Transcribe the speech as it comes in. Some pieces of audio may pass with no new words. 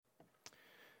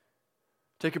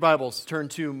Take your Bibles, turn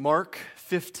to Mark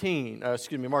 14.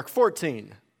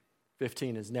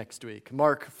 15 is next week.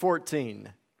 Mark 14.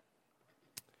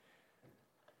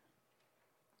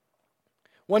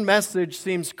 One message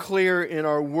seems clear in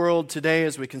our world today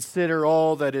as we consider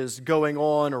all that is going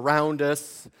on around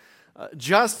us.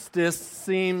 Justice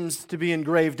seems to be in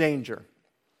grave danger.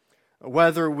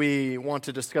 Whether we want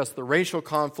to discuss the racial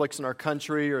conflicts in our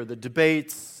country or the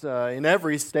debates in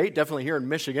every state, definitely here in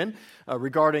Michigan,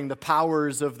 regarding the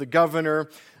powers of the governor,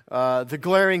 the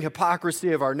glaring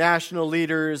hypocrisy of our national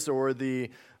leaders, or the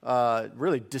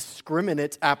really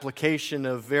discriminate application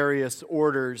of various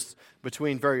orders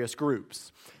between various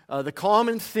groups. The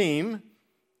common theme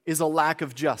is a lack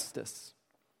of justice.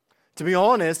 To be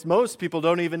honest, most people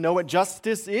don't even know what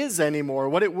justice is anymore,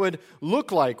 what it would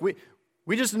look like.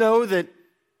 We just know that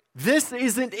this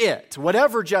isn't it.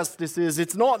 Whatever justice is,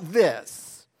 it's not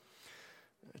this.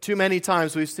 Too many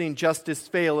times we've seen justice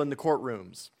fail in the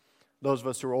courtrooms. Those of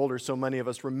us who are older, so many of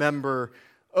us remember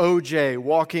O.J.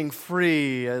 walking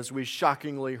free as we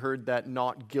shockingly heard that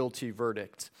not guilty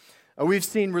verdict. We've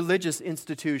seen religious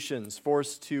institutions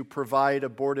forced to provide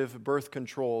abortive birth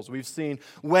controls. We've seen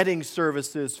wedding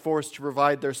services forced to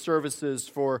provide their services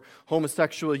for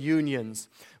homosexual unions.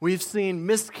 We've seen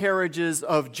miscarriages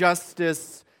of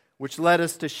justice, which led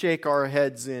us to shake our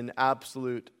heads in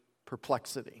absolute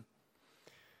perplexity.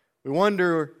 We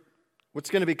wonder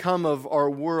what's going to become of our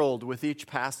world with each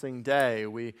passing day.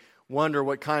 We wonder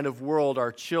what kind of world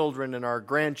our children and our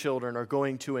grandchildren are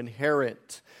going to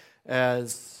inherit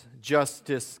as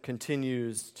justice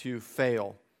continues to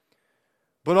fail.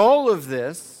 But all of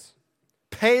this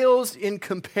pales in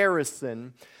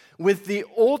comparison with the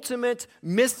ultimate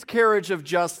miscarriage of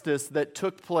justice that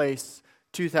took place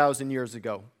 2,000 years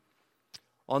ago.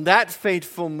 On that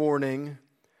fateful morning,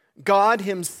 God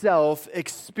Himself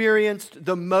experienced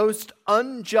the most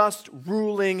unjust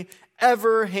ruling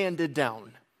ever handed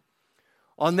down.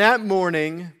 On that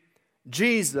morning,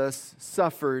 Jesus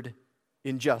suffered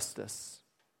injustice.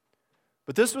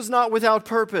 But this was not without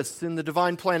purpose in the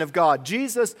divine plan of God.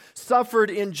 Jesus suffered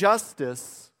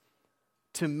injustice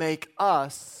to make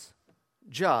us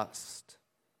just.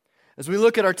 As we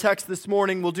look at our text this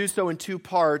morning, we'll do so in two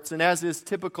parts, and as is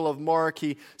typical of Mark,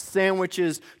 he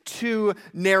sandwiches two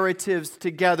narratives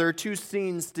together, two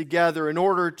scenes together in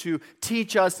order to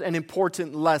teach us an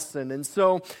important lesson. And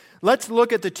so let's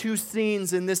look at the two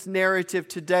scenes in this narrative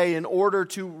today in order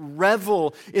to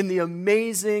revel in the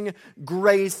amazing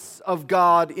grace of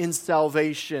God in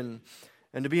salvation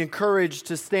and to be encouraged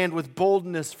to stand with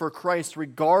boldness for Christ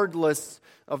regardless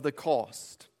of the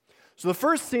cost. So the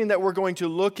first scene that we're going to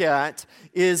look at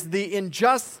is the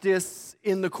injustice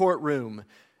in the courtroom.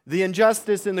 The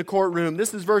injustice in the courtroom.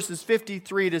 This is verses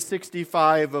 53 to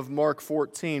 65 of Mark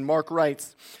 14. Mark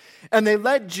writes, "And they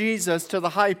led Jesus to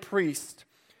the high priest.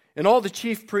 And all the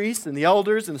chief priests and the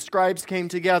elders and the scribes came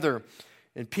together.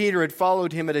 And Peter had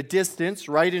followed him at a distance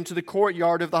right into the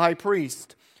courtyard of the high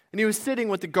priest. And he was sitting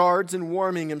with the guards and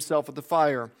warming himself at the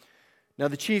fire. Now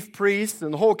the chief priests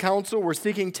and the whole council were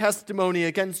seeking testimony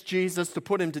against Jesus to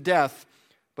put him to death,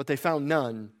 but they found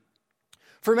none.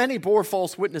 For many bore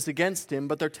false witness against him,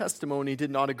 but their testimony did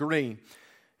not agree.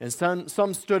 And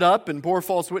some stood up and bore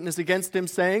false witness against him,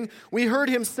 saying, 'We heard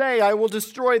him say, I will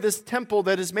destroy this temple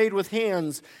that is made with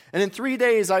hands, and in 3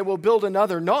 days I will build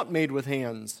another not made with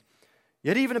hands.'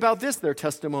 Yet even about this their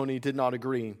testimony did not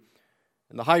agree.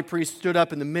 And the high priest stood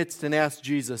up in the midst and asked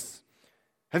Jesus,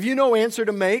 'Have you no answer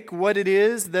to make what it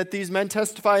is that these men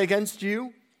testify against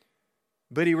you?'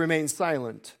 But he remained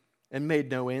silent and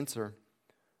made no answer.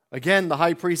 Again the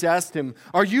high priest asked him,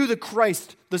 'Are you the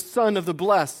Christ, the Son of the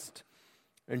Blessed?'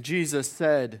 And Jesus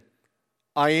said,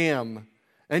 'I am,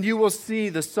 and you will see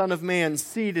the Son of Man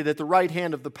seated at the right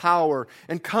hand of the power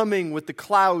and coming with the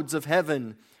clouds of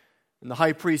heaven.' And the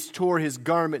high priest tore his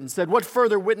garment and said, 'What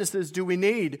further witnesses do we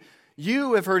need?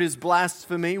 You have heard his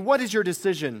blasphemy. What is your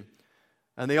decision?'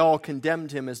 And they all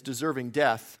condemned him as deserving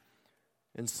death.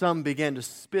 And some began to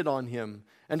spit on him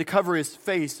and to cover his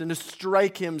face and to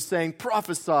strike him, saying,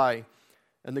 'Prophesy.'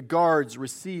 And the guards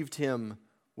received him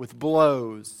with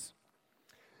blows."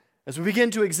 As we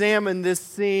begin to examine this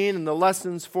scene and the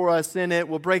lessons for us in it,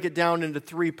 we'll break it down into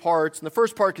three parts. And the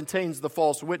first part contains the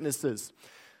false witnesses.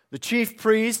 The chief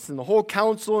priests and the whole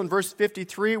council in verse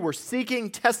 53 were seeking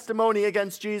testimony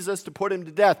against Jesus to put him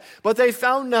to death, but they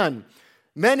found none.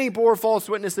 Many bore false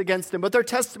witness against him, but their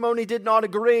testimony did not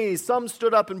agree. Some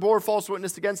stood up and bore false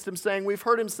witness against him, saying, "We've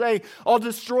heard him say, I'll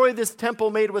destroy this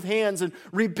temple made with hands and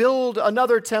rebuild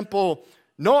another temple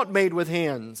not made with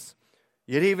hands."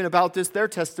 Yet even about this, their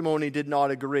testimony did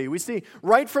not agree. We see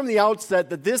right from the outset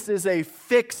that this is a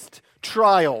fixed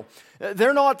trial.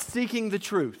 They're not seeking the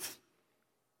truth.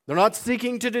 They're not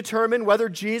seeking to determine whether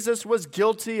Jesus was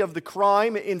guilty of the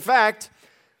crime. In fact,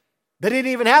 they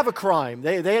didn't even have a crime.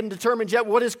 They hadn't determined yet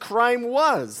what his crime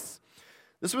was.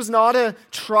 This was not a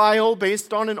trial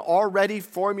based on an already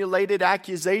formulated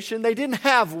accusation. They didn't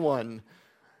have one.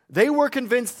 They were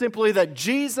convinced simply that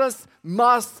Jesus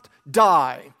must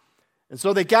die. And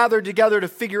so they gathered together to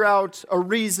figure out a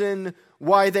reason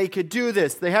why they could do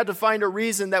this. They had to find a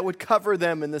reason that would cover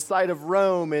them in the sight of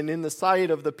Rome and in the sight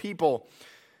of the people.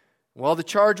 While the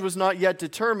charge was not yet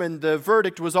determined, the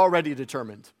verdict was already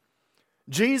determined.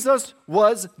 Jesus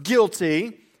was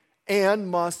guilty and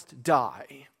must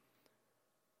die.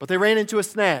 But they ran into a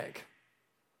snag.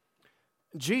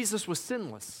 Jesus was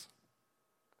sinless.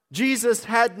 Jesus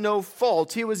had no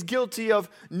fault. He was guilty of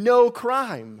no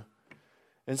crime.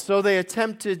 And so they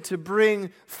attempted to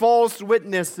bring false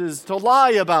witnesses to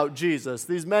lie about Jesus,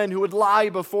 these men who would lie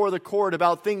before the court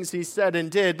about things he said and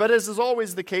did. But as is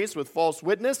always the case with false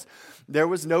witness, there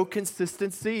was no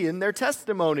consistency in their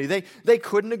testimony. They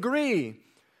couldn't agree.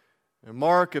 And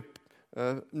Mark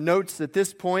notes at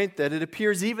this point that it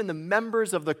appears even the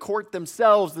members of the court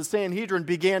themselves, the Sanhedrin,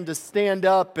 began to stand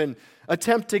up and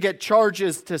attempt to get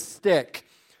charges to stick.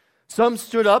 Some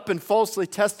stood up and falsely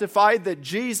testified that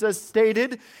Jesus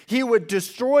stated he would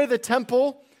destroy the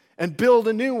temple and build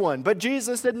a new one. But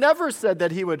Jesus had never said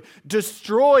that he would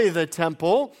destroy the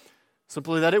temple,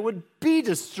 simply that it would be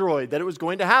destroyed, that it was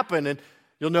going to happen. And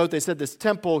you'll note they said this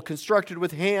temple constructed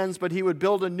with hands, but he would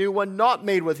build a new one not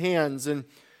made with hands. And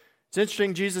it's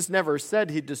interesting, Jesus never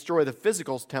said he'd destroy the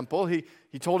physical temple. He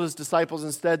told his disciples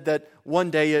instead that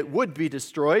one day it would be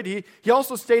destroyed. He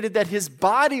also stated that his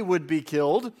body would be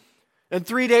killed and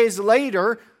 3 days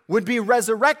later would be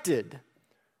resurrected.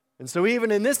 And so even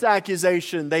in this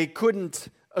accusation, they couldn't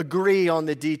agree on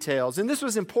the details. And this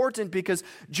was important because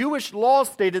Jewish law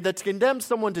stated that to condemn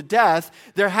someone to death,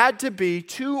 there had to be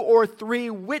 2 or 3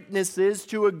 witnesses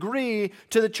to agree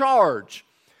to the charge.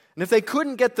 And if they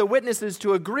couldn't get the witnesses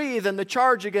to agree, then the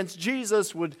charge against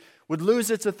Jesus would lose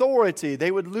its authority.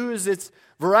 They would lose its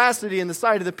veracity in the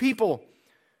sight of the people.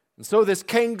 And so this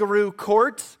kangaroo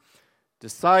court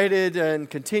decided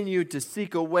and continued to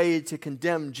seek a way to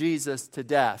condemn Jesus to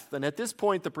death. And at this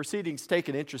point, the proceedings take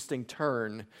an interesting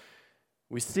turn.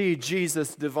 We see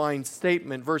Jesus' divine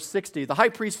statement. Verse 60, the high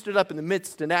priest stood up in the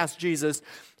midst and asked Jesus,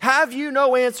 "Have you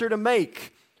no answer to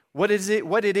make? What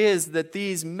it is that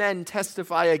these men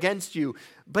testify against you?"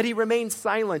 But he remained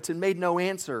silent and made no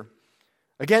answer.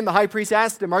 Again, the high priest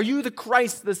asked him, "Are you the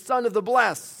Christ, the Son of the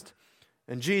Blessed?"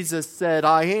 And Jesus said,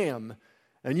 "I am.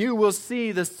 And you will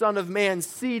see the Son of Man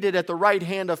seated at the right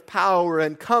hand of power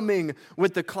and coming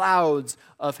with the clouds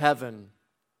of heaven."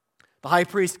 The high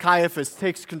priest Caiaphas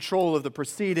takes control of the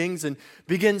proceedings and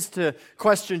begins to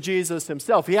question Jesus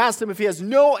himself. He asks him if he has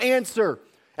no answer,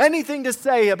 anything to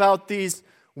say about these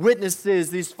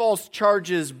witnesses, these false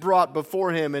charges brought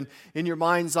before him. And in your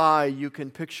mind's eye, you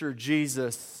can picture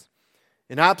Jesus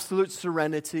in absolute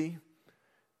serenity,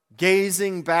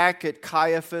 gazing back at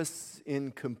Caiaphas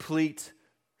in complete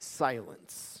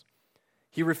silence.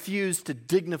 He refused to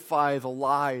dignify the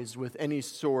lies with any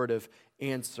sort of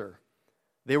answer.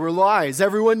 They were lies.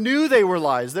 Everyone knew they were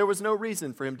lies. There was no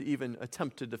reason for him to even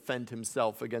attempt to defend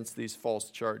himself against these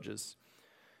false charges.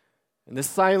 And this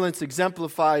silence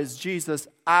exemplifies Jesus'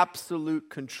 absolute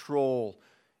control,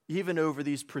 even over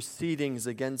these proceedings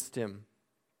against him.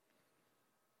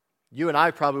 You and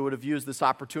I probably would have used this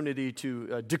opportunity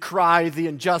to decry the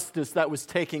injustice that was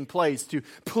taking place, to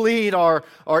plead our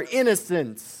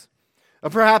innocence.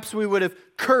 Perhaps we would have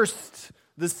cursed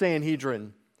the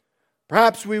Sanhedrin.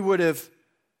 Perhaps we would have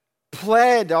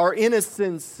pled our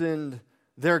innocence and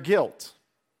their guilt.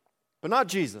 But not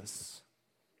Jesus.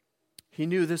 He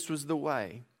knew this was the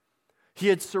way. He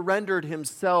had surrendered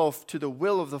himself to the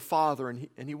will of the Father, and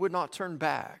he would not turn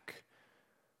back.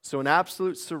 So in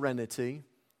absolute serenity,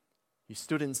 he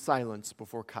stood in silence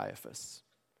before Caiaphas.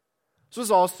 This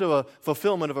was also a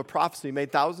fulfillment of a prophecy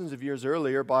made thousands of years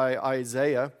earlier by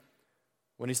Isaiah,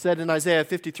 when he said in Isaiah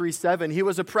 53:7, "He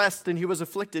was oppressed and he was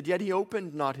afflicted, yet he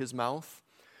opened not his mouth.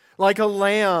 Like a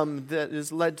lamb that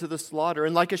is led to the slaughter,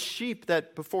 and like a sheep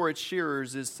that before its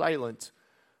shearers is silent,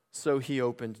 so he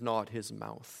opened not his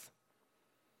mouth."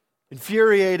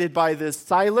 Infuriated by this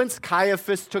silence,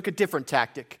 Caiaphas took a different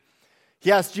tactic.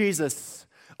 He asked Jesus,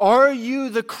 "Are you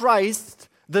the Christ,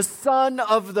 the Son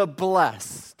of the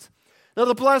Blessed?" Now,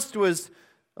 the blessed was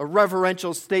a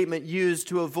reverential statement used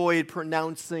to avoid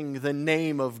pronouncing the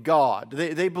name of God.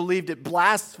 They believed it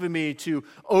blasphemy to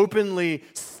openly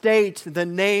state the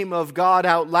name of God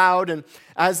out loud. And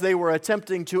as they were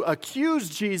attempting to accuse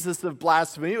Jesus of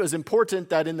blasphemy, it was important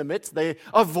that in the midst they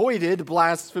avoided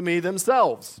blasphemy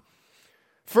themselves.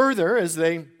 Further, as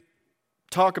they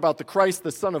talk about the Christ,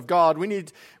 the Son of God, we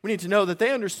need to know that they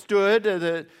understood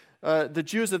the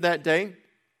Jews of that day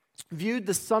viewed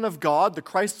the Son of God, the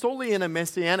Christ, solely in a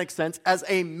messianic sense as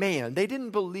a man. They didn't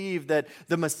believe that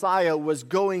the Messiah was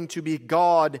going to be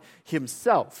God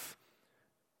himself.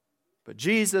 But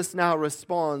Jesus now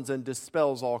responds and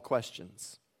dispels all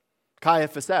questions.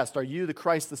 Caiaphas asked, "Are you the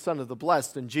Christ, the Son of the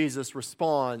Blessed?" And Jesus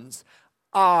responds,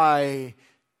 "I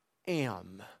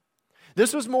am."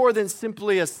 This was more than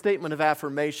simply a statement of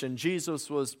affirmation. Jesus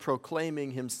was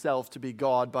proclaiming himself to be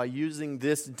God by using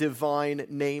this divine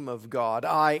name of God,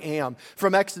 I am.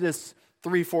 From Exodus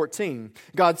 3:14,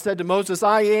 God said to Moses,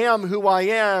 "I am who I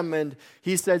am." And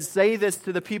he said, "Say this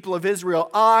to the people of Israel,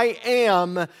 I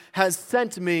am has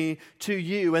sent me to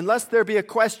you." And lest there be a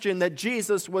question that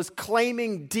Jesus was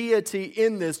claiming deity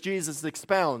in this, Jesus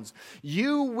expounds,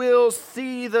 "You will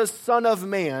see the Son of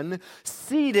Man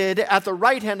seated at the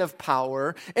right hand of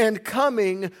power and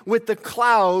coming with the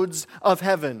clouds of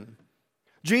heaven."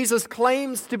 Jesus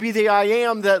claims to be the I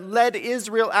am that led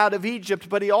Israel out of Egypt,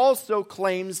 but he also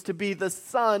claims to be the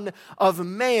Son of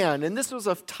Man. And this was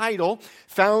a title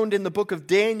found in the book of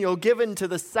Daniel given to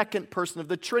the second person of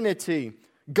the Trinity,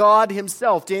 God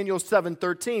himself. Daniel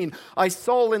 7:13, "I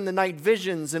saw in the night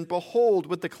visions, and behold,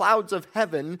 with the clouds of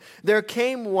heaven, there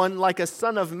came one like a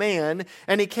son of man,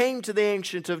 and he came to the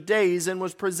Ancient of Days and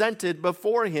was presented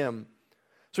before him."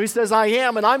 So he says, I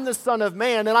am, and I'm the Son of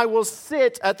Man, and I will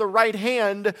sit at the right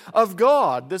hand of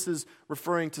God. This is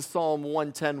referring to Psalm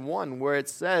 110:1, where it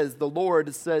says, "The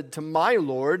Lord said to my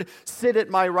Lord, sit at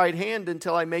my right hand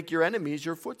until I make your enemies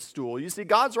your footstool." You see,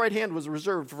 God's right hand was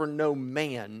reserved for no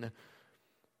man.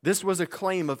 This was a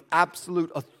claim of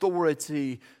absolute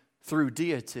authority through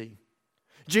deity.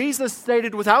 Jesus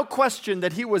stated without question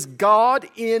that he was God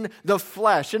in the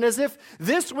flesh. And as if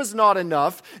this was not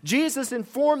enough, Jesus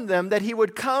informed them that he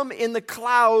would come in the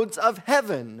clouds of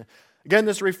heaven. Again,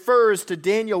 this refers to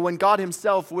Daniel when God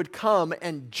himself would come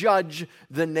and judge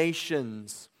the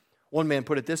nations. One man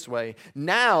put it this way,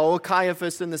 "Now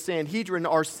Caiaphas and the Sanhedrin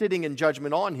are sitting in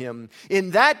judgment on him.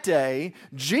 In that day,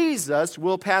 Jesus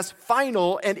will pass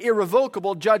final and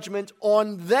irrevocable judgment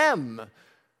on them."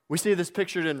 We see this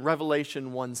pictured in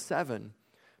Revelation 1:7.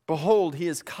 "Behold, he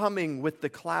is coming with the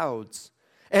clouds,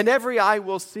 and every eye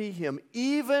will see him,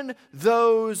 even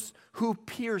those who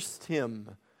pierced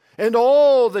him. And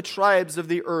all the tribes of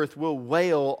the earth will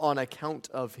wail on account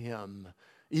of him.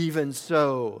 Even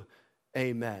so,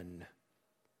 amen."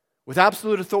 With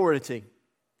absolute authority,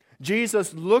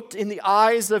 Jesus looked in the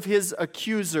eyes of his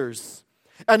accusers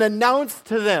and announced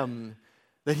to them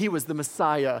that he was the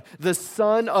Messiah, the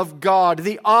Son of God,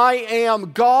 the I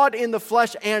am, God in the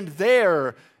flesh, and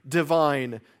their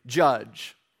divine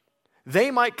judge. They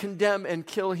might condemn and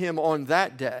kill him on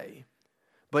that day,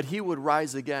 but he would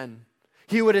rise again.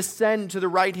 He would ascend to the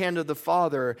right hand of the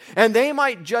Father, and they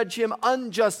might judge him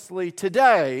unjustly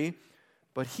today,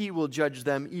 but he will judge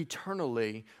them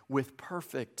eternally with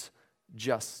perfect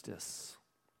justice.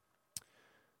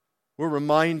 We're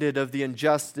reminded of the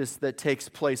injustice that takes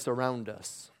place around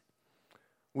us.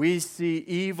 We see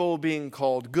evil being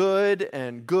called good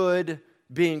and good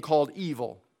being called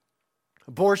evil.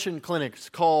 Abortion clinics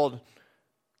called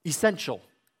essential,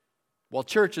 while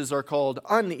churches are called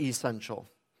unessential.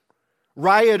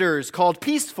 Rioters called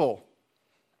peaceful.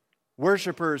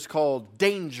 Worshipers called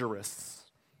dangerous.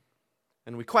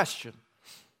 And we question.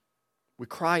 We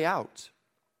cry out.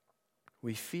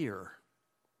 We fear.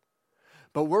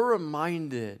 But we're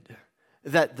reminded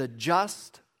that the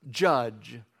just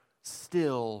judge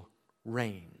still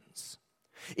reigns.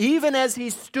 Even as he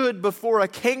stood before a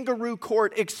kangaroo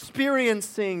court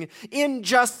experiencing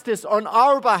injustice on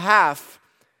our behalf,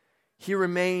 he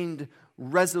remained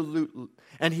resolute,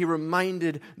 and he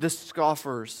reminded the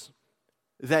scoffers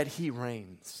that he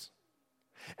reigns.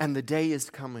 And the day is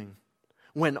coming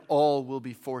when all will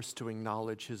be forced to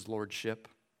acknowledge his lordship,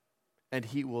 and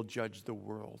he will judge the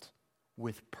world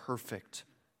with perfect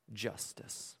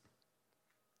justice.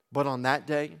 But on that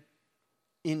day,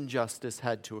 injustice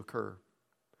had to occur.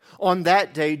 On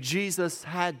that day, Jesus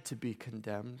had to be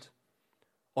condemned.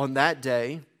 On that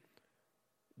day,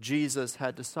 Jesus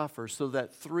had to suffer so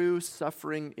that through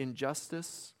suffering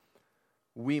injustice,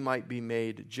 we might be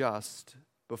made just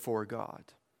before God.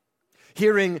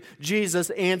 Hearing Jesus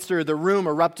answer, the room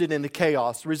erupted into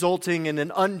chaos, resulting in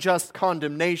an unjust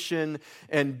condemnation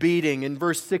and beating. In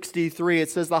verse 63, it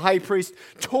says, the high priest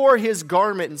tore his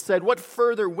garment and said, "What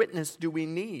further witness do we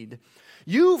need?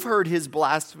 You've heard his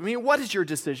blasphemy. What is your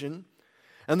decision?"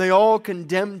 And they all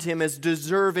condemned him as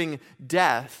deserving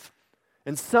death.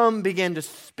 And some began to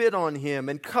spit on him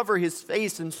and cover his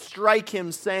face and strike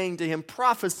him, saying to him,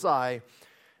 "Prophesy."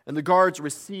 And the guards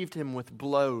received him with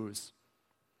blows.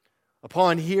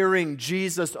 Upon hearing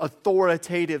Jesus'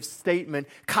 authoritative statement,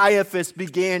 Caiaphas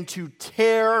began to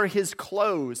tear his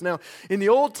clothes. Now, in the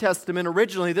Old Testament,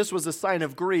 originally this was a sign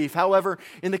of grief. However,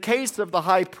 in the case of the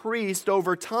high priest,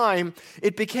 over time,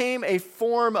 it became a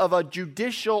form of a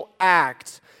judicial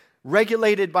act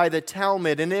regulated by the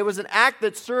Talmud. And it was an act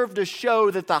that served to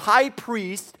show that the high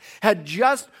priest had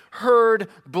just heard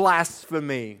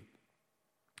blasphemy.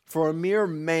 For a mere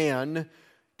man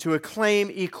to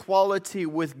acclaim equality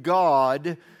with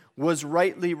God was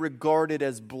rightly regarded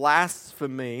as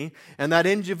blasphemy, and that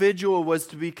individual was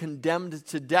to be condemned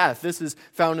to death. This is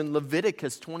found in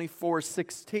Leviticus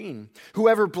 24:16.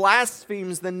 Whoever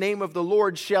blasphemes the name of the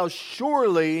Lord shall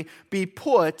surely be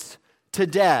put to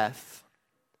death.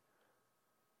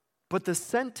 But the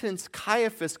sentence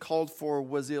Caiaphas called for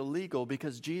was illegal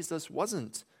because Jesus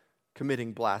wasn't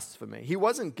committing blasphemy. He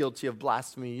wasn't guilty of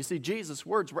blasphemy. You see, Jesus'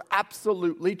 words were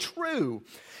absolutely true.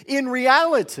 In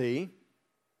reality,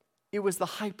 it was the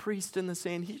high priest and the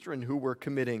Sanhedrin who were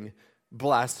committing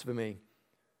blasphemy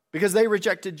because they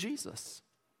rejected Jesus.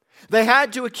 They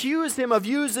had accused him of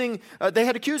using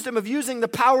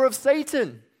the power of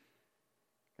Satan.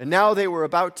 And now they were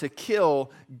about to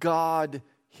kill God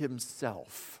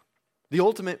himself. The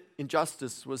ultimate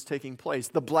injustice was taking place.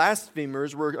 The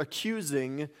blasphemers were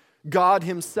accusing God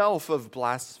himself of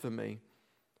blasphemy.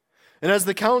 And as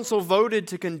the council voted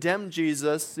to condemn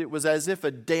Jesus, it was as if a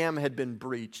dam had been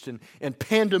breached, and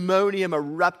pandemonium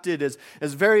erupted as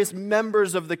various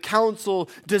members of the council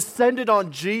descended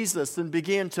on Jesus and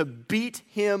began to beat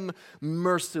him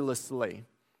mercilessly.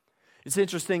 It's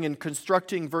interesting, in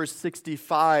constructing verse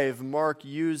 65, Mark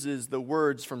uses the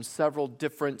words from several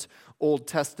different Old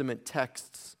Testament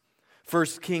texts.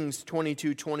 1 Kings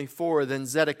 22:24, then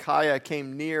Zedekiah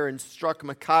came near and struck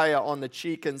Micaiah on the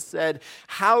cheek and said,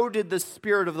 "How did the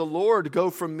Spirit of the Lord go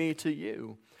from me to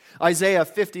you?" Isaiah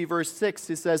 50 verse 6,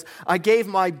 he says, "I gave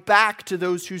my back to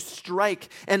those who strike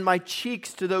and my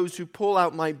cheeks to those who pull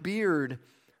out my beard.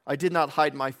 I did not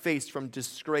hide my face from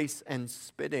disgrace and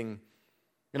spitting."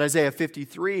 In Isaiah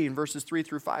 53, in verses 3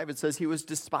 through 5, it says, "He was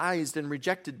despised and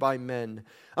rejected by men,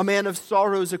 a man of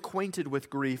sorrows, acquainted with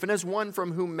grief. And as one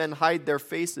from whom men hide their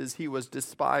faces, he was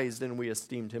despised, and we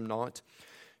esteemed him not.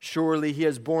 Surely he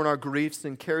has borne our griefs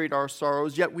and carried our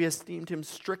sorrows, yet we esteemed him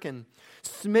stricken,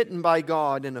 smitten by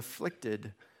God, and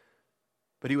afflicted.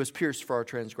 But he was pierced for our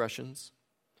transgressions.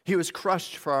 He was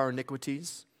crushed for our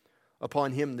iniquities.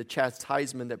 Upon him the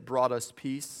chastisement that brought us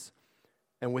peace,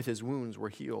 and with his wounds we're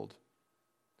healed."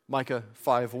 Micah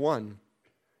 5:1,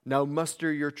 "Now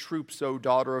muster your troops, O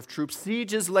daughter of troops.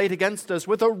 Siege is laid against us.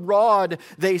 With a rod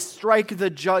they strike the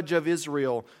judge of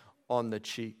Israel on the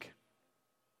cheek."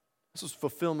 This was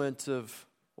fulfillment of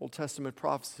Old Testament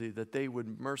prophecy that they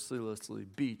would mercilessly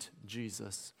beat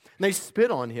Jesus. And they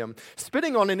spit on him.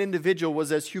 Spitting on an individual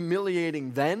was as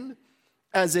humiliating then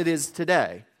as it is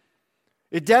today.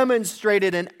 It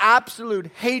demonstrated an absolute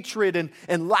hatred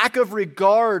and lack of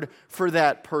regard for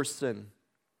that person.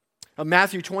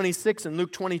 Matthew 26 and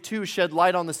Luke 22 shed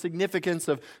light on the significance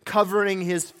of covering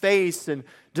his face and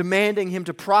demanding him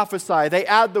to prophesy. They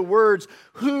add the words,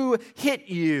 "Who hit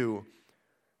you?"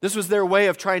 This was their way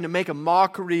of trying to make a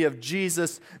mockery of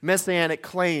Jesus' messianic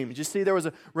claims. You see, there was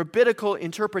a rabbinical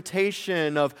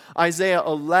interpretation of Isaiah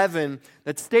 11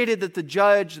 that stated that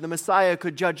the Messiah,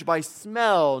 could judge by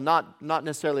smell, not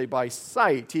necessarily by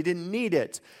sight. He didn't need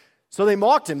it. So they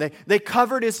mocked him. They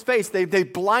covered his face. They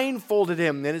blindfolded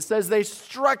him. And it says they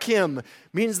struck him.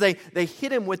 Means they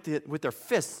hit him with their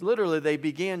fists. Literally, they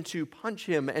began to punch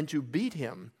him and to beat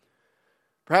him.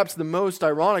 Perhaps the most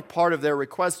ironic part of their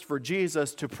request for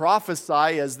Jesus to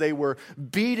prophesy as they were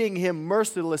beating him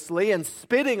mercilessly and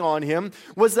spitting on him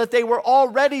was that they were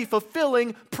already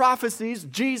fulfilling prophecies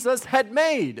Jesus had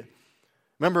made.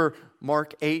 Remember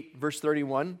Mark 8, verse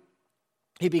 31?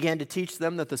 He began to teach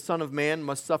them that the Son of Man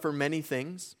must suffer many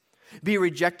things, be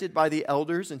rejected by the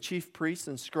elders and chief priests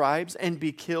and scribes, and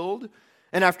be killed,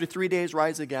 and after 3 days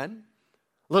rise again.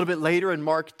 A little bit later in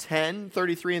Mark 10,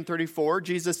 33 and 34,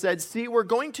 Jesus said, "See, we're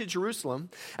going to Jerusalem,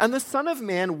 and the Son of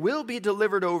Man will be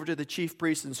delivered over to the chief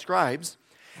priests and scribes,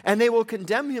 and they will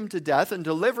condemn him to death and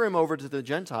deliver him over to the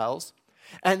Gentiles,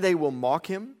 and they will mock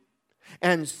him,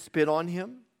 and spit on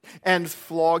him, and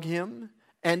flog him,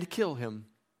 and kill him.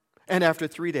 And after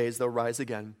 3 days, they'll rise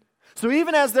again. So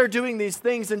even as they're doing these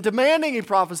things and demanding he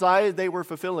prophesy, they were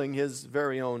fulfilling his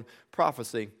very own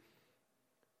prophecy.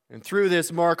 And through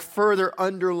this, Mark further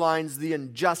underlines the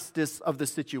injustice of the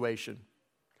situation.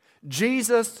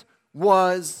 Jesus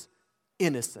was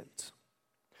innocent.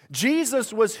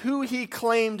 Jesus was who he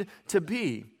claimed to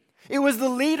be. It was the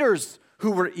leaders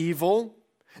who were evil.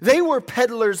 They were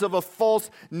peddlers of a false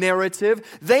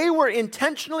narrative. They were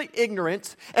intentionally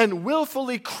ignorant and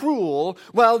willfully cruel,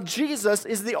 while Jesus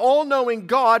is the all-knowing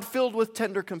God filled with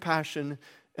tender compassion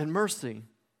and mercy.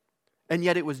 And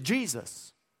yet it was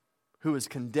Jesus who was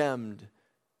condemned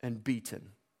and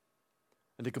beaten.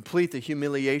 And to complete the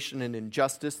humiliation and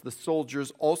injustice, the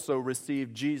soldiers also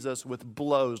received Jesus with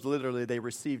blows. Literally, they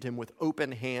received him with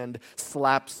open hand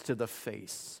slaps to the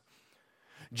face.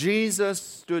 Jesus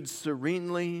stood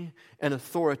serenely and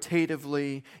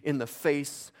authoritatively in the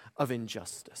face of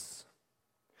injustice.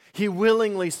 He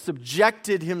willingly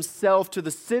subjected himself to the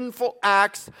sinful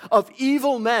acts of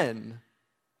evil men,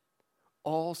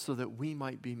 all so that we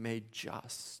might be made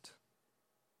just.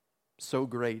 So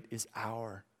great is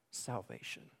our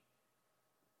salvation.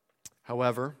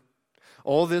 However,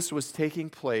 all this was taking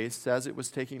place, as it was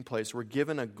taking place, we're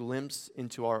given a glimpse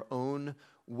into our own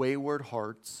wayward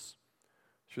hearts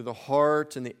through the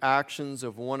heart and the actions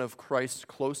of one of Christ's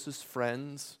closest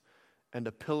friends and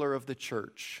a pillar of the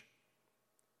church.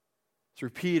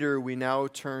 Through Peter, we now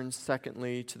turn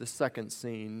secondly to the second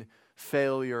scene,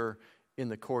 failure in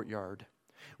the courtyard.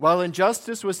 While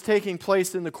injustice was taking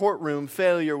place in the courtroom,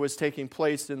 failure was taking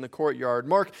place in the courtyard.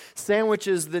 Mark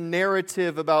sandwiches the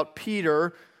narrative about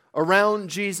Peter around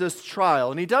Jesus'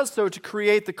 trial, and he does so to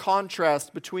create the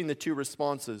contrast between the two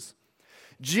responses.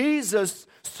 Jesus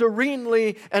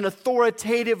serenely and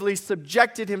authoritatively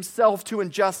subjected himself to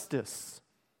injustice,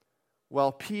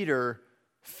 while Peter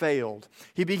failed.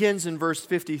 He begins in verse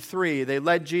 53. They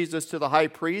led Jesus to the high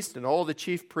priest, and all the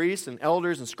chief priests and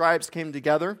elders and scribes came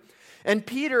together. And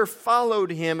Peter followed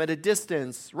him at a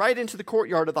distance, right into the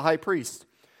courtyard of the high priest.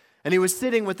 And he was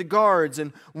sitting with the guards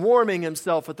and warming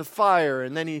himself at the fire.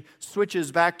 And then he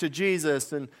switches back to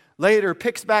Jesus and later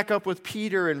picks back up with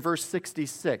Peter in verse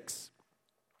 66.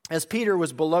 As Peter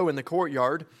was below in the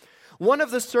courtyard, one of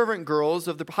the servant girls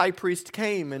of the high priest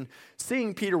came, and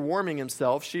seeing Peter warming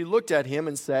himself, she looked at him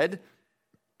and said,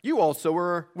 "You also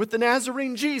are with the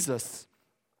Nazarene Jesus."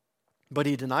 But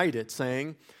he denied it,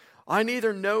 saying, "I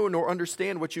neither know nor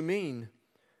understand what you mean."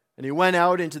 And he went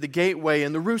out into the gateway,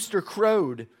 and the rooster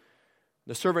crowed.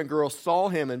 The servant girl saw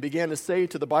him and began to say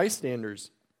to the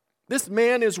bystanders, "This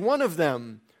man is one of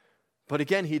them." But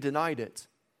again he denied it.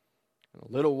 And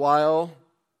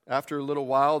after a little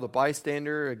while, the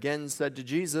bystander again said to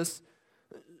Jesus,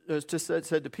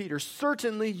 said to Peter,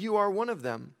 "Certainly you are one of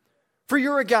them, for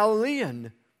you're a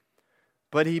Galilean."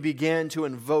 But he began to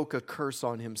invoke a curse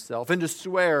on himself and to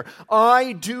swear,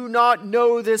 "I do not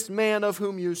know this man of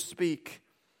whom you speak."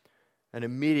 And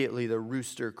immediately the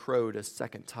rooster crowed a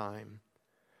second time.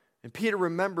 And Peter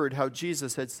remembered how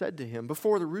Jesus had said to him,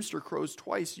 "Before the rooster crows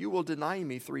twice, you will deny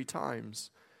me 3 times."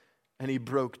 And he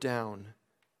broke down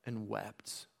and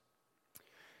wept.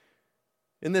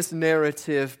 In this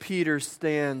narrative, Peter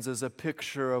stands as a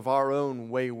picture of our own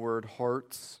wayward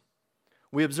hearts.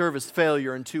 We observe his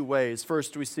failure in 2 ways.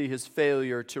 First, we see his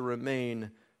failure to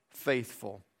remain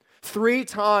faithful. 3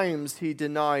 times he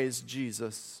denies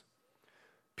Jesus.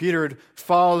 Peter had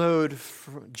followed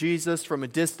Jesus from a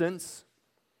distance,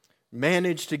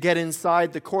 managed to get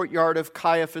inside the courtyard of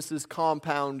Caiaphas'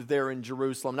 compound there in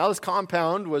Jerusalem. Now, this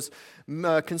compound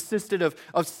consisted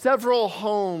of several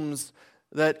homes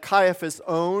that Caiaphas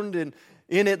owned, and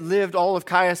in it lived all of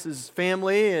Caiaphas'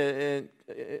 family, and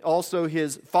also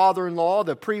his father-in-law,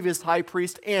 the previous high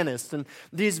priest Annas. And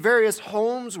these various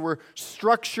homes were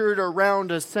structured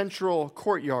around a central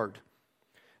courtyard.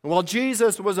 And while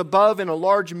Jesus was above in a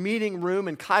large meeting room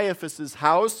in Caiaphas'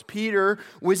 house, Peter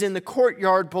was in the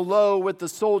courtyard below with the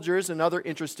soldiers and other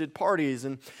interested parties.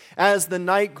 And as the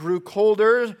night grew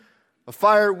colder, a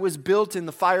fire was built in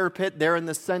the fire pit there in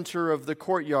the center of the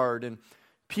courtyard. And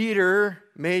Peter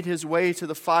made his way to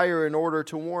the fire in order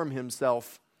to warm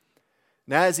himself.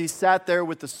 And as he sat there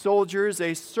with the soldiers,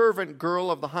 a servant girl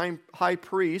of the high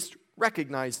priest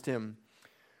recognized him.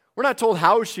 We're not told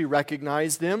how she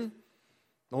recognized him,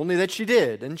 only that she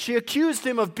did. And she accused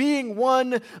him of being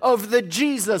one of the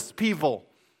Jesus people.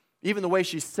 Even the way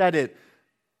she said it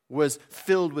was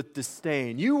filled with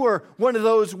disdain. "You were one of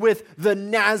those with the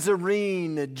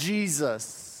Nazarene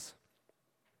Jesus."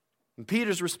 And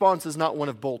Peter's response is not one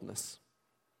of boldness.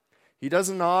 He does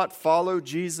not follow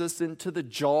Jesus into the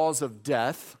jaws of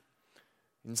death.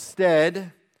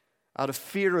 Instead, out of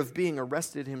fear of being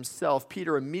arrested himself,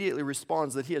 Peter immediately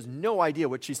responds that he has no idea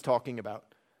what she's talking about.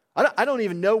 I don't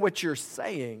even know what you're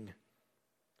saying.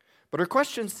 But her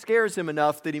question scares him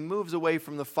enough that he moves away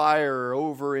from the fire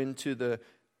over into the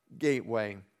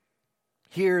gateway.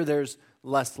 Here there's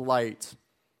less light.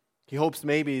 He hopes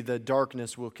maybe the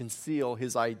darkness will conceal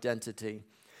his identity.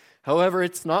 However,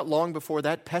 it's not long before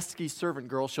that pesky servant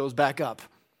girl shows back up.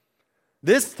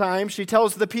 This time, she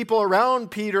tells the people around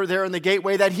Peter there in the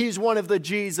gateway that he's one of the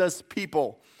Jesus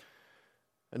people.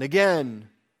 And again,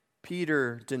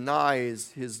 Peter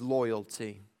denies his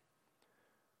loyalty.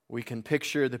 We can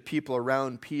picture the people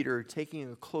around Peter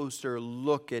taking a closer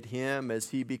look at him as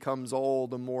he becomes all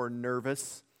the more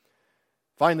nervous.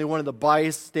 Finally, one of the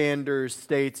bystanders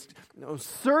states, "No,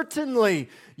 certainly,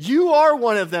 you are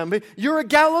one of them. You're a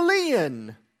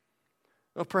Galilean."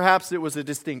 Well, perhaps it was a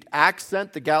distinct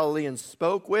accent the Galileans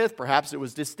spoke with. Perhaps it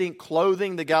was distinct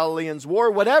clothing the Galileans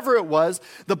wore. Whatever it was,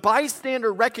 the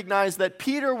bystander recognized that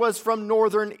Peter was from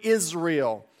northern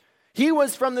Israel. He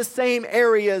was from the same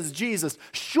area as Jesus.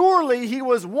 Surely he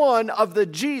was one of the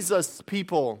Jesus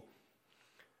people.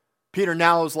 Peter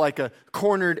now is like a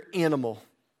cornered animal.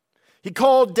 He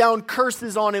called down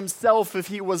curses on himself if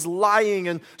he was lying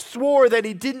and swore that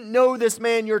he didn't know this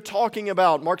man you're talking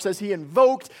about. Mark says he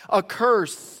invoked a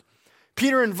curse.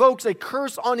 Peter invokes a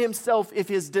curse on himself if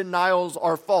his denials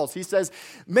are false. He says,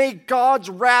 "May God's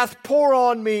wrath pour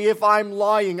on me if I'm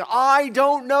lying. I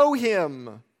don't know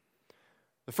him."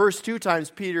 The first two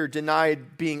times Peter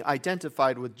denied being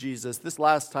identified with Jesus. This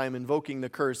last time, invoking the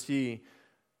curse, he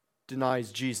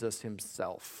denies Jesus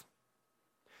himself.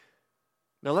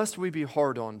 Now, lest we be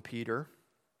hard on Peter,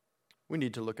 we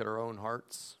need to look at our own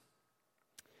hearts.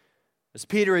 As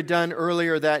Peter had done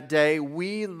earlier that day,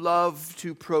 we love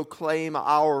to proclaim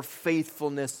our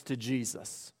faithfulness to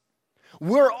Jesus.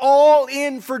 We're all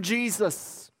in for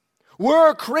Jesus.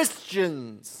 We're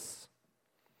Christians.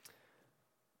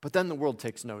 But then the world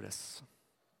takes notice.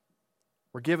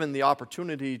 We're given the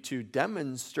opportunity to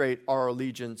demonstrate our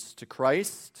allegiance to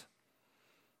Christ,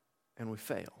 and we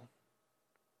fail.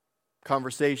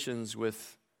 Conversations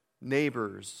with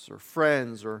neighbors or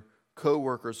friends or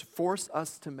co-workers force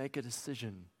us to make a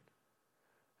decision.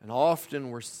 And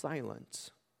often we're silent.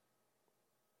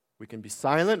 We can be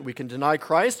silent, we can deny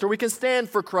Christ, or we can stand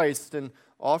for Christ. And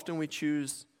often we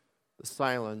choose the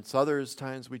silence. Others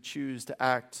times we choose to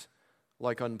act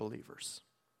like unbelievers.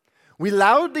 We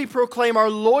loudly proclaim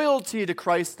our loyalty to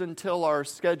Christ until our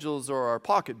schedules or our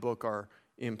pocketbook are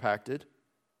impacted.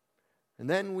 And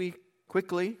then we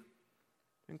quickly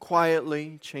and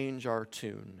quietly change our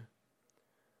tune.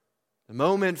 The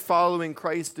moment following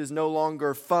Christ is no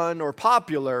longer fun or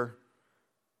popular,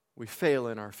 we fail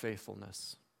in our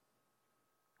faithfulness.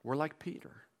 We're like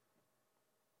Peter.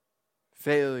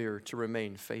 Failure to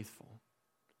remain faithful.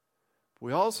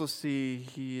 We also see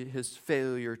his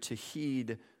failure to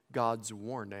heed God's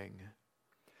warning.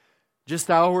 Just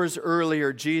hours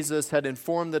earlier, Jesus had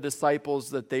informed the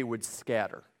disciples that they would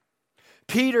scatter.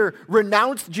 Peter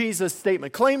renounced Jesus'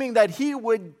 statement, claiming that he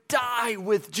would die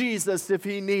with Jesus if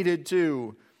he needed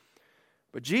to.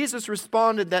 But Jesus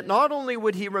responded that not only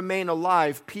would he remain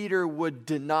alive, Peter would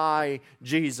deny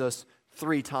Jesus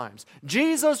 3 times.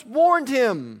 Jesus warned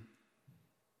him,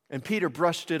 and Peter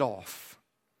brushed it off.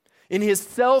 In his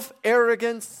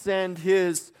self-arrogance and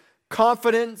his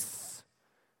confidence,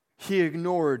 he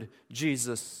ignored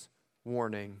Jesus'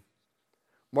 warning.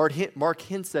 Mark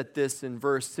hints at this in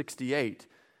verse 68. It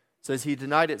says, he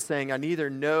denied it, saying, "I neither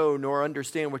know nor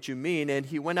understand what you mean." And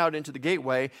he went out into the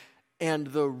gateway, and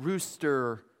the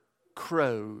rooster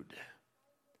crowed.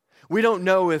 We don't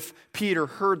know if Peter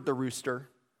heard the rooster.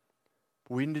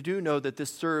 But we do know that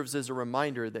this serves as a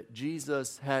reminder that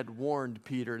Jesus had warned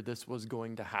Peter this was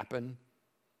going to happen.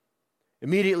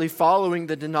 Immediately following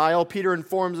the denial, Peter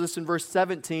informs us in verse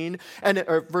 17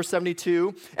 verse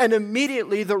 72, and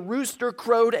immediately the rooster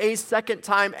crowed a second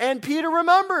time, and Peter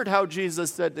remembered how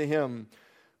Jesus said to him,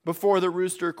 "Before the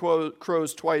rooster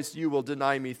crows twice, you will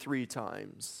deny me 3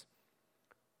 times."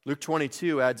 Luke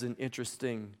 22 adds an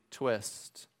interesting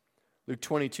twist. Luke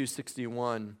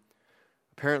 22:61.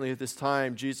 Apparently at this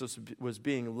time, Jesus was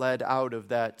being led out of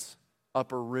that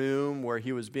upper room where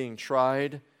he was being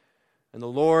tried. And the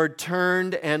Lord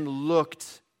turned and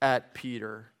looked at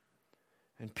Peter.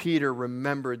 And Peter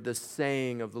remembered the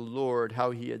saying of the Lord,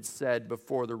 how he had said,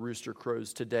 "Before the rooster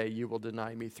crows today, you will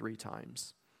deny me 3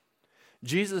 times."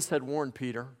 Jesus had warned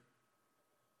Peter,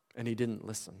 and he didn't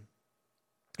listen.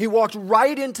 He walked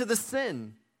right into the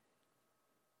sin.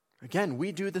 Again,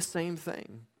 we do the same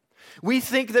thing. We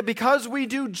think that because we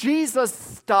do Jesus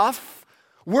stuff,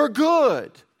 we're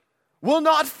good. We'll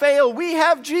not fail. We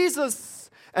have Jesus.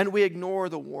 And we ignore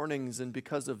the warnings, and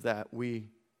because of that, we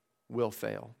will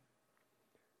fail.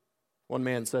 One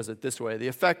man says it this way: the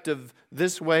effect of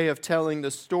this way of telling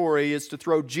the story is to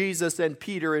throw Jesus and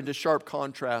Peter into sharp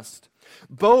contrast.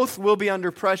 Both will be under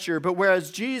pressure, but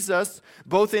whereas Jesus,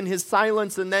 both in his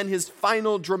silence and then his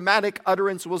final dramatic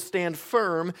utterance, will stand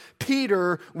firm,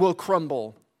 Peter will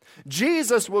crumble.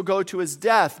 Jesus will go to his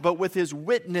death, but with his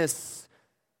witness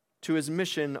to his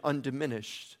mission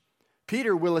undiminished.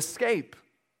 Peter will escape,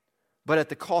 but at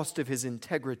the cost of his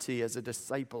integrity as a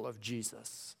disciple of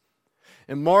Jesus.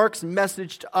 And Mark's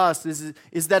message to us is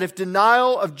that if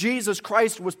denial of Jesus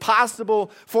Christ was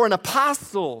possible for an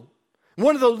apostle,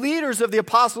 one of the leaders of the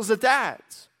apostles at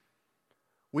that,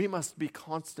 we must be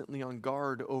constantly on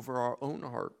guard over our own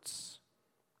hearts,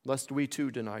 lest we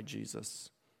too deny Jesus.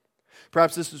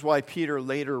 Perhaps this is why Peter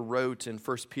later wrote in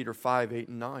 1 Peter 5, 8,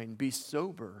 and 9, be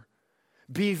sober,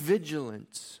 be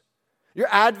vigilant. Your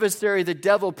adversary, the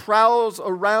devil, prowls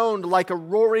around like a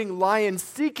roaring lion,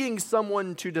 seeking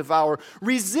someone to devour.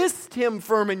 Resist him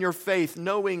firm in your faith,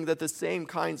 knowing that the same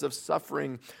kinds of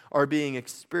suffering are being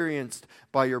experienced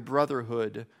by your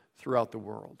brotherhood throughout the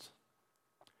world.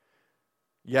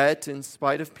 Yet, in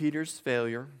spite of Peter's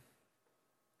failure,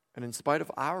 and in spite of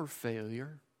our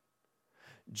failure,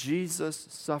 Jesus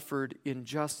suffered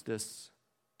injustice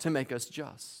to make us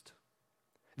just.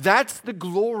 That's the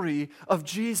glory of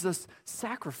Jesus'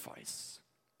 sacrifice.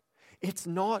 It's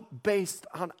not based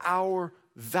on our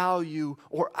value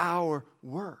or our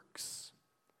works.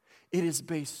 It is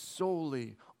based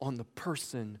solely on the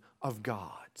person of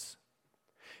God.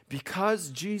 Because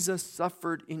Jesus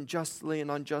suffered unjustly and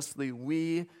unjustly,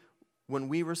 when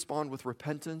we respond with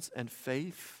repentance and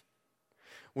faith,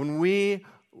 when we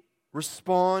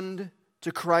respond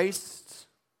to Christ,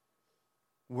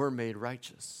 we're made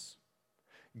righteous.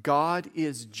 God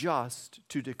is just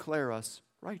to declare us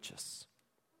righteous.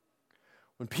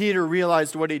 When Peter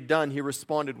realized what he'd done, he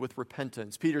responded with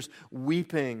repentance. Peter's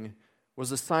weeping was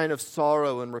a sign of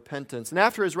sorrow and repentance. And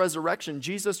after his resurrection,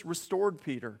 Jesus restored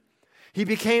Peter. He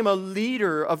became a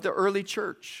leader of the early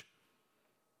church.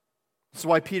 That's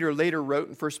why Peter later wrote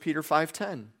in 1 Peter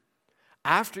 5:10,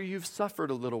 after you've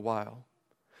suffered a little while,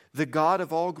 the God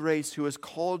of all grace, who has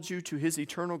called you to his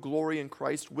eternal glory in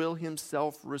Christ, will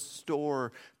himself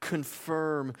restore,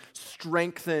 confirm,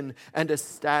 strengthen, and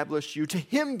establish you. To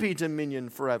him be dominion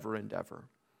forever and ever.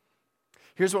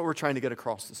 Here's what we're trying to get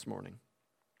across this morning.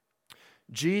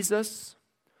 Jesus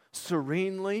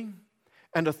serenely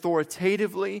and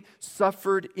authoritatively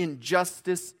suffered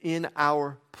injustice in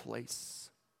our place.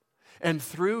 And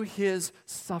through his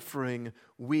suffering,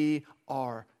 we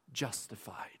are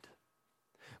justified.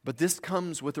 But this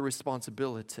comes with a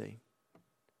responsibility.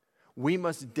 We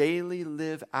must daily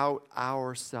live out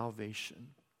our salvation.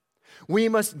 We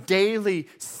must daily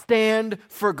stand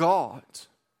for God.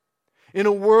 In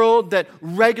a world that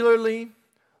regularly,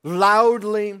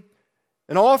 loudly,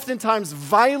 and oftentimes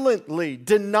violently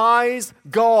denies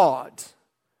God,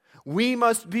 we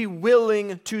must be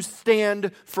willing to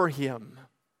stand for him.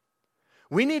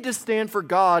 We need to stand for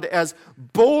God as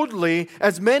boldly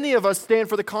as many of us stand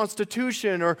for the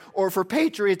Constitution or for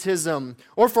patriotism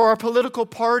or for our political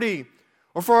party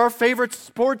or for our favorite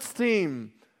sports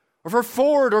team or for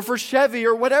Ford or for Chevy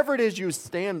or whatever it is you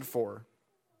stand for.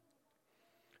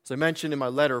 As I mentioned in my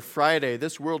letter Friday,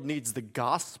 this world needs the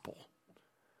gospel.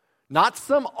 Not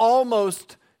some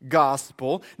almost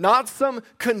gospel, not some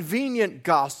convenient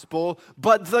gospel,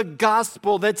 but the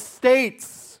gospel that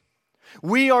states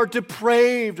we are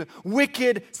depraved,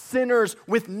 wicked sinners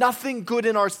with nothing good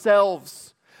in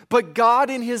ourselves. But God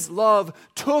in his love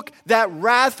took that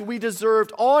wrath we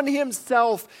deserved on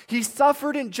himself. He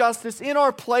suffered injustice in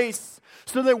our place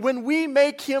so that when we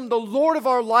make him the Lord of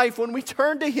our life, when we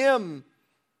turn to him,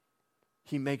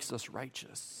 he makes us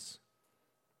righteous.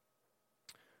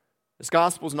 This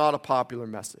gospel is not a popular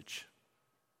message,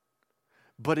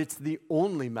 but it's the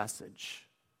only message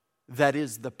that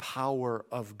is the power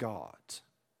of God.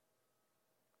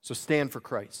 So stand for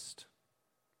Christ.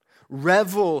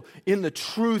 Revel in the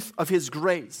truth of his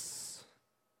grace.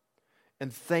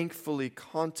 And thankfully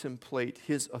contemplate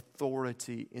his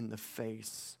authority in the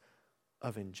face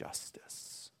of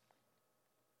injustice.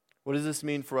 What does this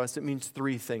mean for us? It means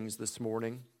three things this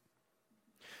morning.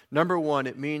 Number one,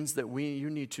 it means that you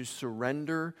need to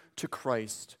surrender to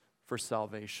Christ for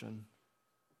salvation.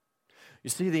 You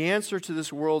see, the answer to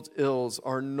this world's ills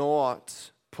are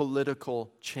not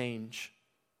political change.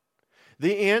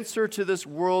 The answer to this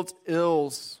world's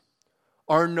ills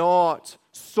are not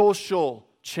social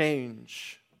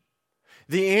change.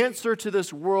 The answer to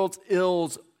this world's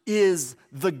ills is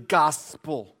the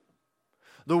gospel.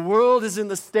 The world is in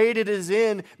the state it is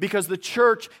in because the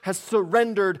church has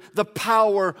surrendered the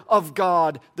power of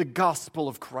God, the gospel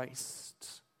of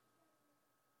Christ.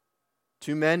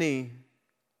 Too many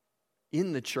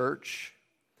in the church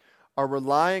are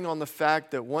relying on the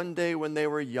fact that one day when they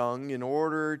were young, in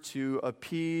order to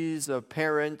appease a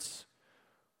parent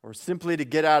or simply to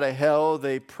get out of hell,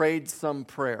 they prayed some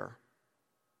prayer.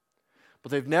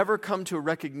 But they've never come to a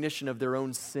recognition of their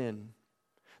own sin.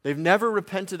 They've never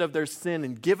repented of their sin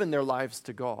and given their lives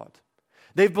to God.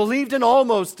 They've believed in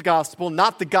almost gospel,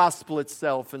 not the gospel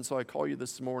itself. And so I call you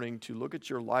this morning to look at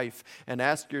your life and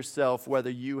ask yourself whether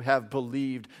you have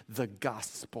believed the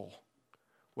gospel,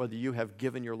 whether you have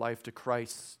given your life to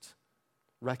Christ,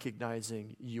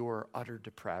 recognizing your utter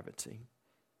depravity.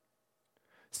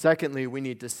 Secondly, we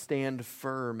need to stand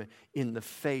firm in the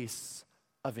face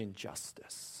of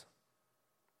injustice.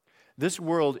 This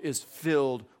world is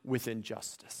filled with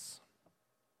injustice.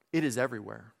 It is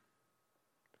everywhere.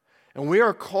 And we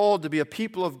are called to be a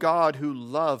people of God who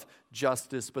love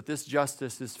justice, but this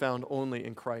justice is found only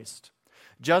in Christ.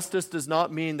 Justice does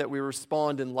not mean that we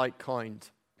respond in like kind.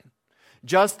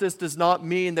 Justice does not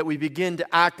mean that we begin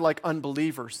to act like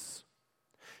unbelievers.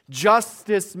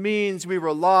 Justice means we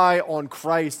rely on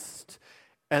Christ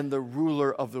and the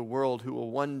ruler of the world who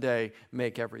will one day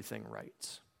make everything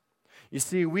right. You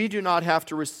see, we do not have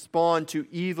to respond to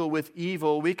evil with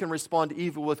evil. We can respond to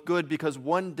evil with good because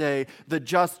one day the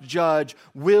just judge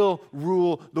will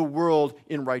rule the world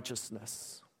in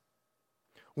righteousness.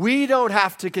 We don't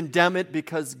have to condemn it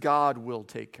because God will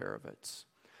take care of it.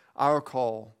 Our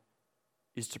call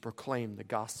is to proclaim the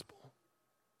gospel.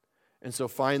 And so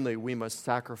finally, we must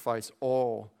sacrifice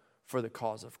all for the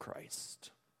cause of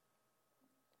Christ.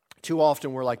 Too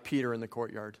often we're like Peter in the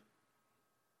courtyard.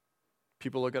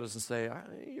 People look at us and say,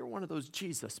 you're one of those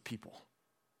Jesus people.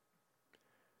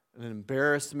 And in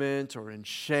embarrassment or in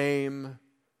shame,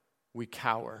 we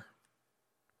cower.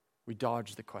 We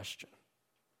dodge the question.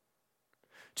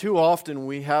 Too often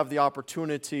we have the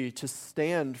opportunity to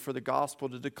stand for the gospel,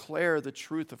 to declare the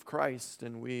truth of Christ,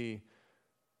 and we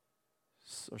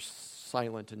are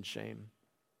silent in shame.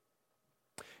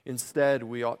 Instead,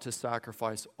 we ought to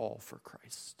sacrifice all for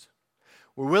Christ.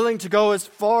 We're willing to go as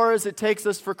far as it takes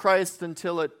us for Christ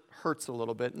until it hurts a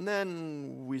little bit, and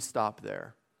then we stop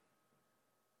there.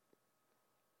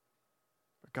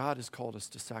 But God has called us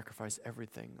to sacrifice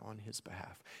everything on His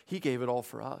behalf. He gave it all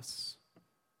for us.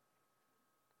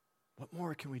 What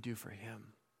more can we do for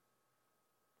Him?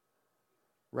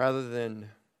 Rather than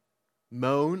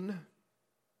moan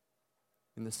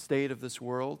in the state of this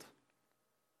world,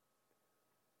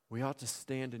 we ought to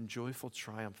stand in joyful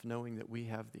triumph knowing that we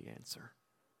have the answer.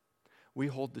 We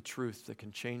hold the truth that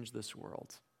can change this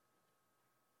world.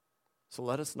 So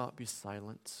let us not be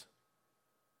silent.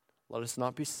 Let us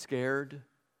not be scared.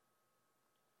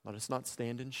 Let us not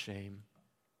stand in shame.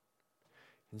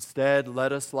 Instead,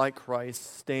 let us, like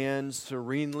Christ, stand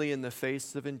serenely in the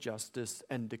face of injustice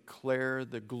and declare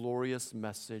the glorious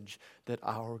message that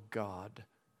our God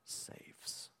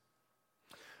saves.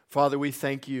 Father, we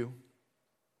thank you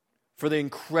for the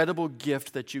incredible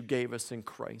gift that you gave us in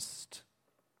Christ.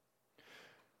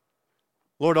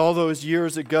 Lord, all those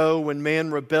years ago when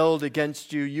man rebelled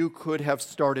against you, you could have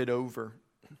started over.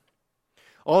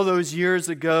 All those years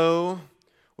ago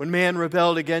when man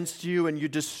rebelled against you and you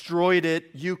destroyed it,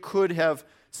 you could have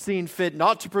seen fit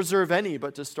not to preserve any,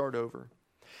 but to start over.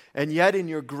 And yet in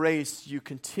your grace, you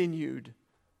continued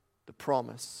the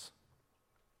promise.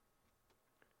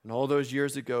 And all those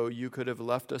years ago, you could have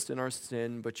left us in our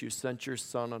sin, but you sent your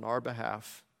Son on our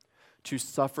behalf to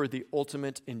suffer the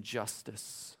ultimate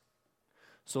injustice.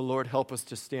 So, Lord, help us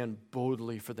to stand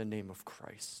boldly for the name of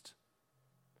Christ.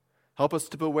 Help us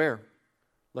to beware,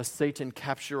 lest Satan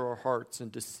capture our hearts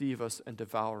and deceive us and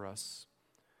devour us,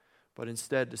 but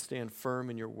instead to stand firm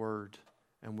in your word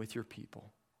and with your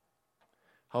people.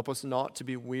 Help us not to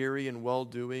be weary in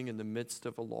well-doing in the midst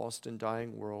of a lost and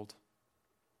dying world,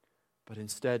 but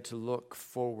instead to look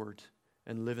forward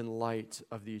and live in light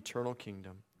of the eternal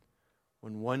kingdom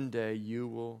when one day you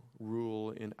will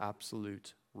rule in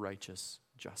absolute righteous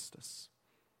justice.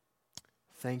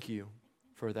 Thank you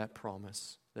for that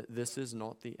promise that this is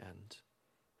not the end.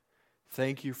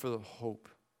 Thank you for the hope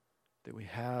that we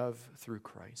have through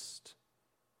Christ.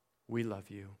 We love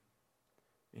you.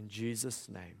 In Jesus'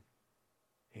 name,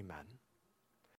 amen.